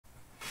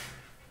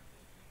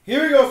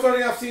Here we go,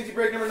 starting off CNC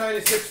break number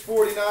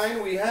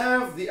 9649. We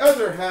have the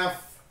other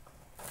half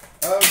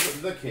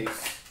of the case.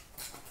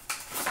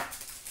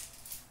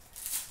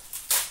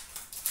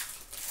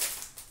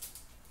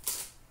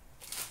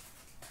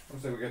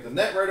 Looks like we got the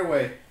net right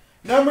away.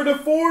 Number to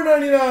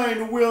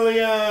 499,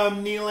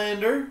 William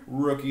Nylander.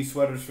 Rookie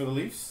sweaters for the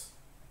Leafs.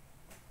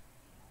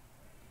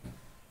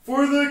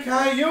 For the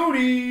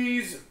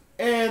Coyotes,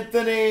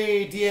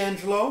 Anthony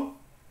DeAngelo.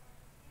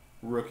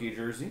 Rookie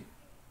jersey.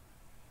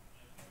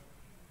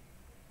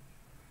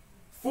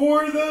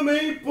 For the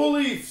Maple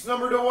Leafs,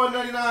 number to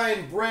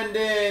 199,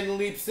 Brendan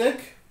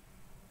Leipsic.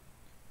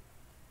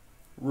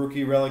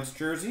 Rookie relics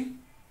jersey.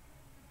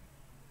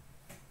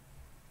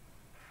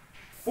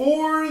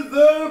 For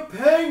the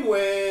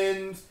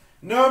Penguins,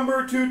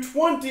 number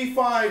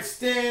 225,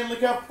 Stanley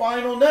Cup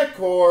Final Net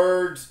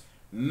Cards,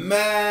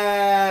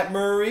 Matt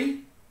Murray.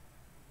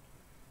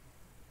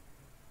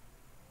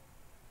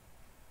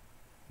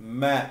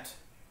 Matt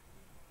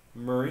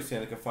Murray,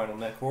 Stanley Cup Final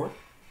Net Cord.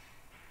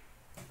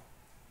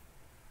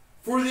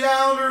 For the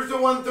Islanders, the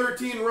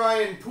 113,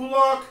 Ryan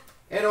Pulock,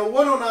 and a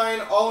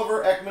 109,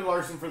 Oliver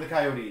Ekman-Larsson for the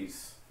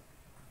Coyotes.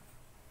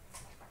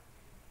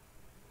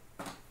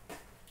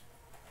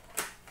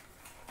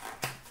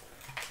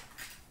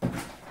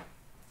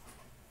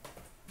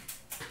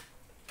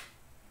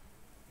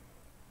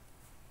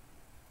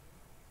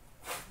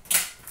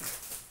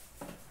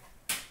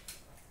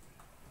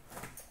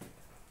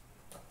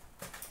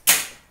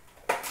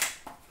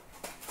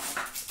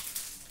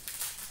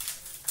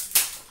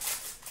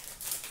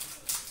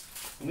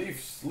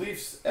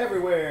 Leafs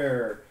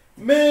everywhere.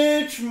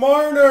 Mitch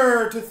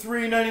Marner to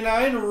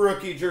 399,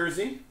 rookie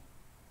jersey.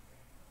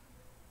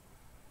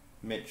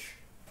 Mitch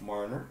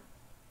Marner.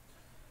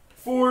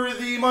 For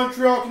the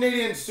Montreal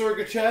Canadiens,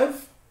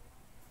 Sergachev.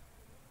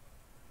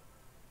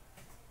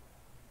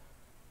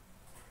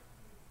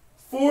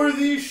 For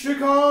the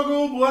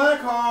Chicago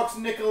Blackhawks,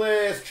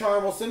 Nicholas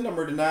Charmelson,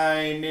 number to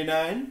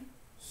 99,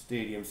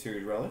 Stadium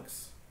Series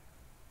relics.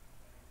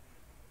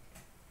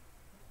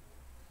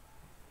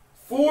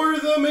 For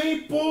the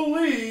Maple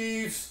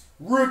Leafs,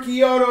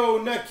 rookie auto,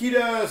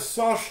 Nikita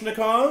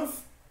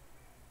Soshnikov.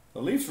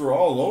 The Leafs were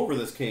all over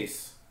this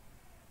case.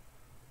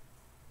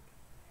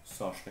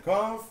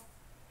 Soshnikov.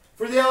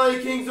 For the LA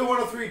Kings, the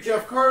 103,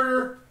 Jeff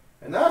Carter.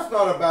 And that's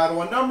not a bad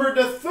one. Number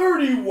to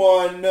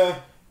 31,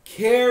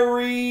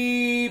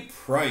 Carey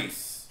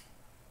Price.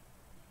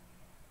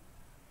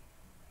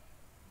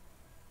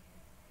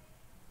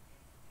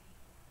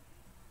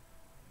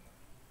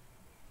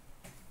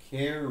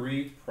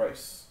 Carey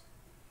Price.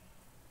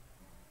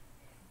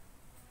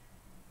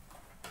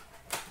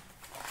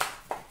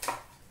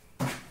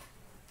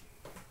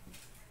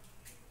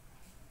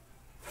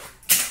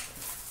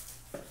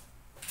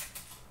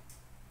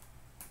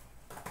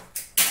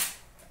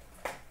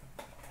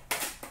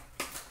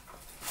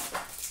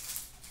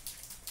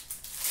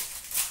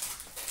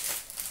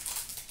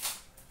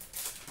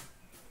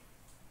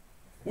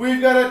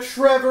 We've got a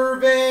Trevor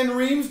Van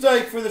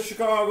Riemsdyk for the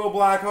Chicago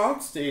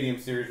Blackhawks, Stadium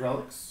Series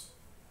relics.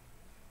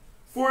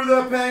 For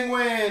the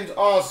Penguins,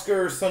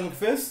 Oscar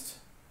Sundqvist,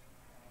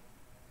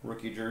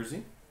 rookie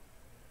jersey.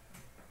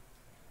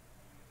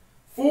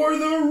 For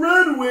the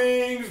Red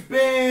Wings,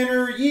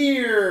 banner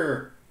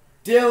year,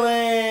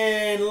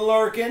 Dylan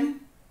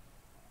Larkin.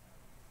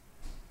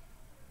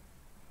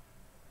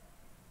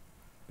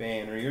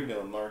 Banner year,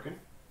 Dylan Larkin.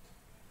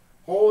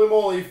 Holy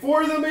moly.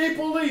 For the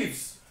Maple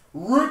Leafs,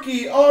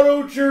 rookie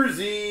auto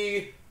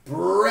jersey,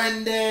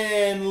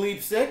 Brendan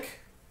Leipsic.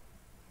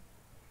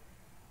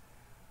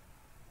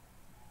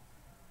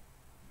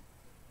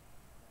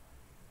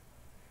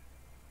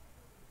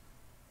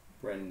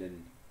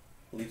 Brendan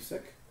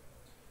Leipsic.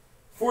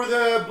 For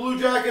the Blue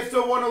Jackets,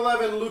 the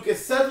 111,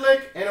 Lucas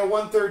Sedlick, and a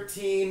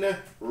 113,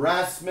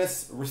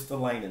 Rasmus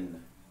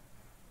Ristolainen.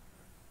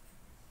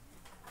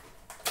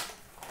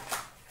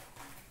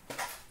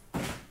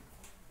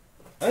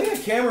 I think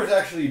the camera is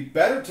actually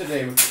better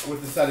today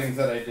with the settings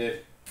that I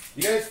did.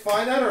 You guys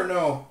find that or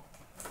no?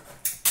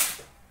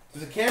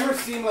 Does the camera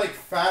seem like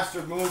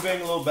faster moving,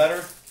 a little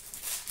better?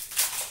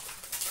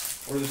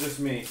 Or is it just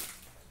me?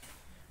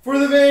 For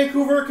the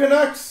Vancouver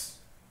Canucks.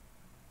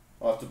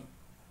 I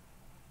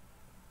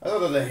thought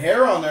there was a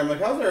hair on there. I'm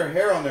like, how's there a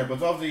hair on there? But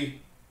it's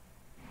obviously...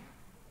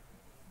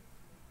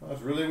 Oh,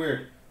 that's really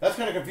weird. That's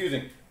kind of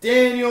confusing.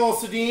 Daniel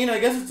Sedin. I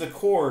guess it's a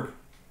cord.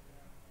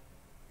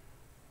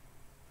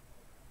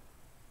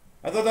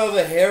 I thought that was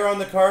a hair on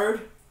the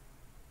card.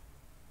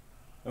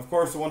 Of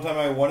course, the one time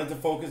I wanted to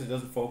focus, it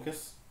doesn't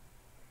focus.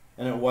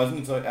 And it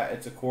wasn't, so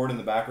it's a cord in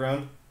the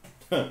background.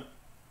 For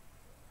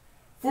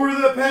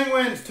the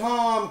Penguins,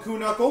 Tom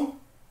Kuhnhackl.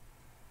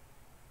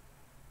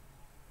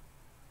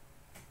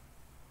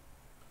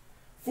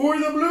 For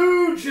the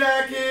Blue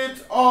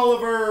Jackets,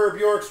 Oliver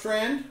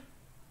Bjorkstrand.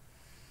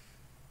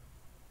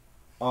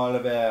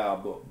 Oliver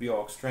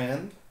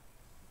Bjorkstrand.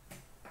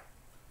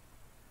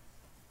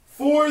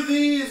 For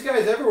these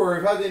guys everywhere,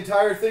 we've had the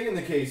entire thing in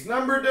the case.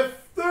 Number to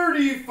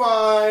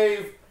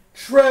 35,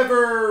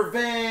 Trevor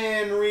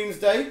Van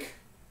Riemsdyk.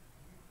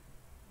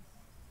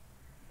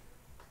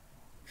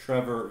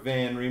 Trevor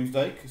Van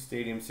Riemsdyk,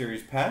 Stadium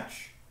Series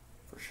patch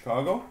for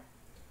Chicago.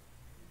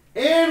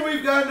 And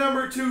we've got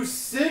number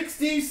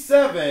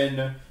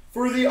 267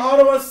 for the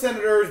Ottawa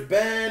Senators,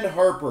 Ben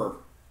Harper.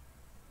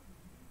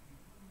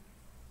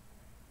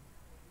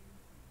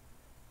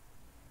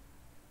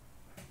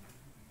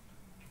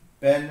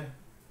 Ben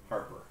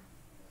Harper.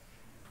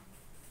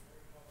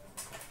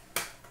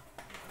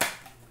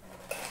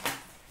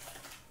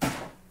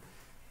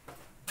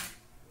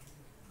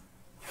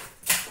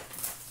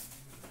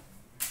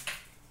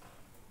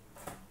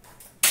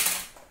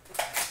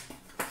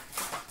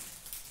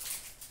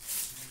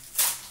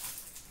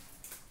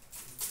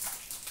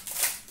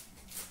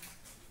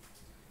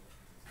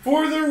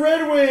 For the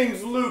Red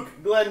Wings, Luke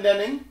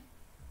Glendening.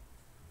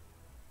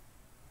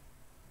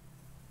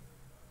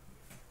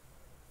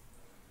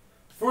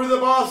 For the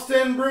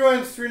Boston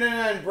Bruins,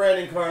 399,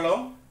 Brandon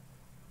Carlo.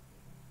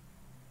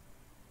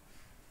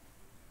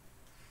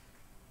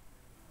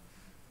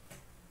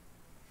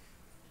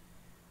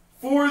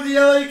 For the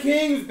LA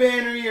Kings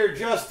banner year,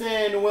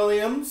 Justin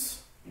Williams.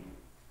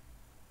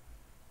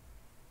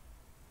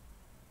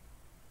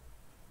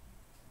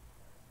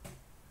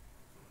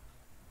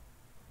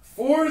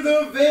 For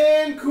the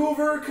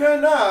Vancouver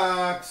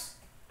Canucks,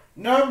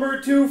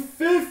 number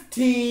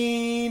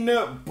 215,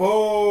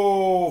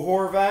 Bo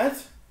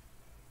Horvat.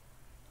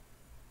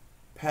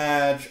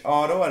 Patch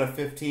auto out of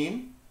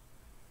 15.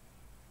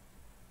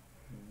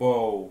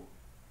 Bo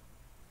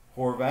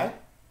Horvat.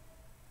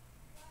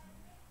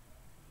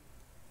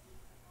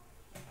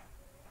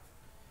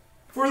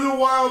 For the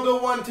Wild, the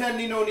 110,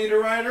 Nino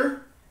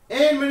Niederreiter.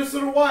 And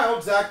Minnesota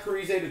Wild, Zach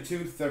Parise to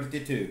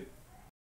 232.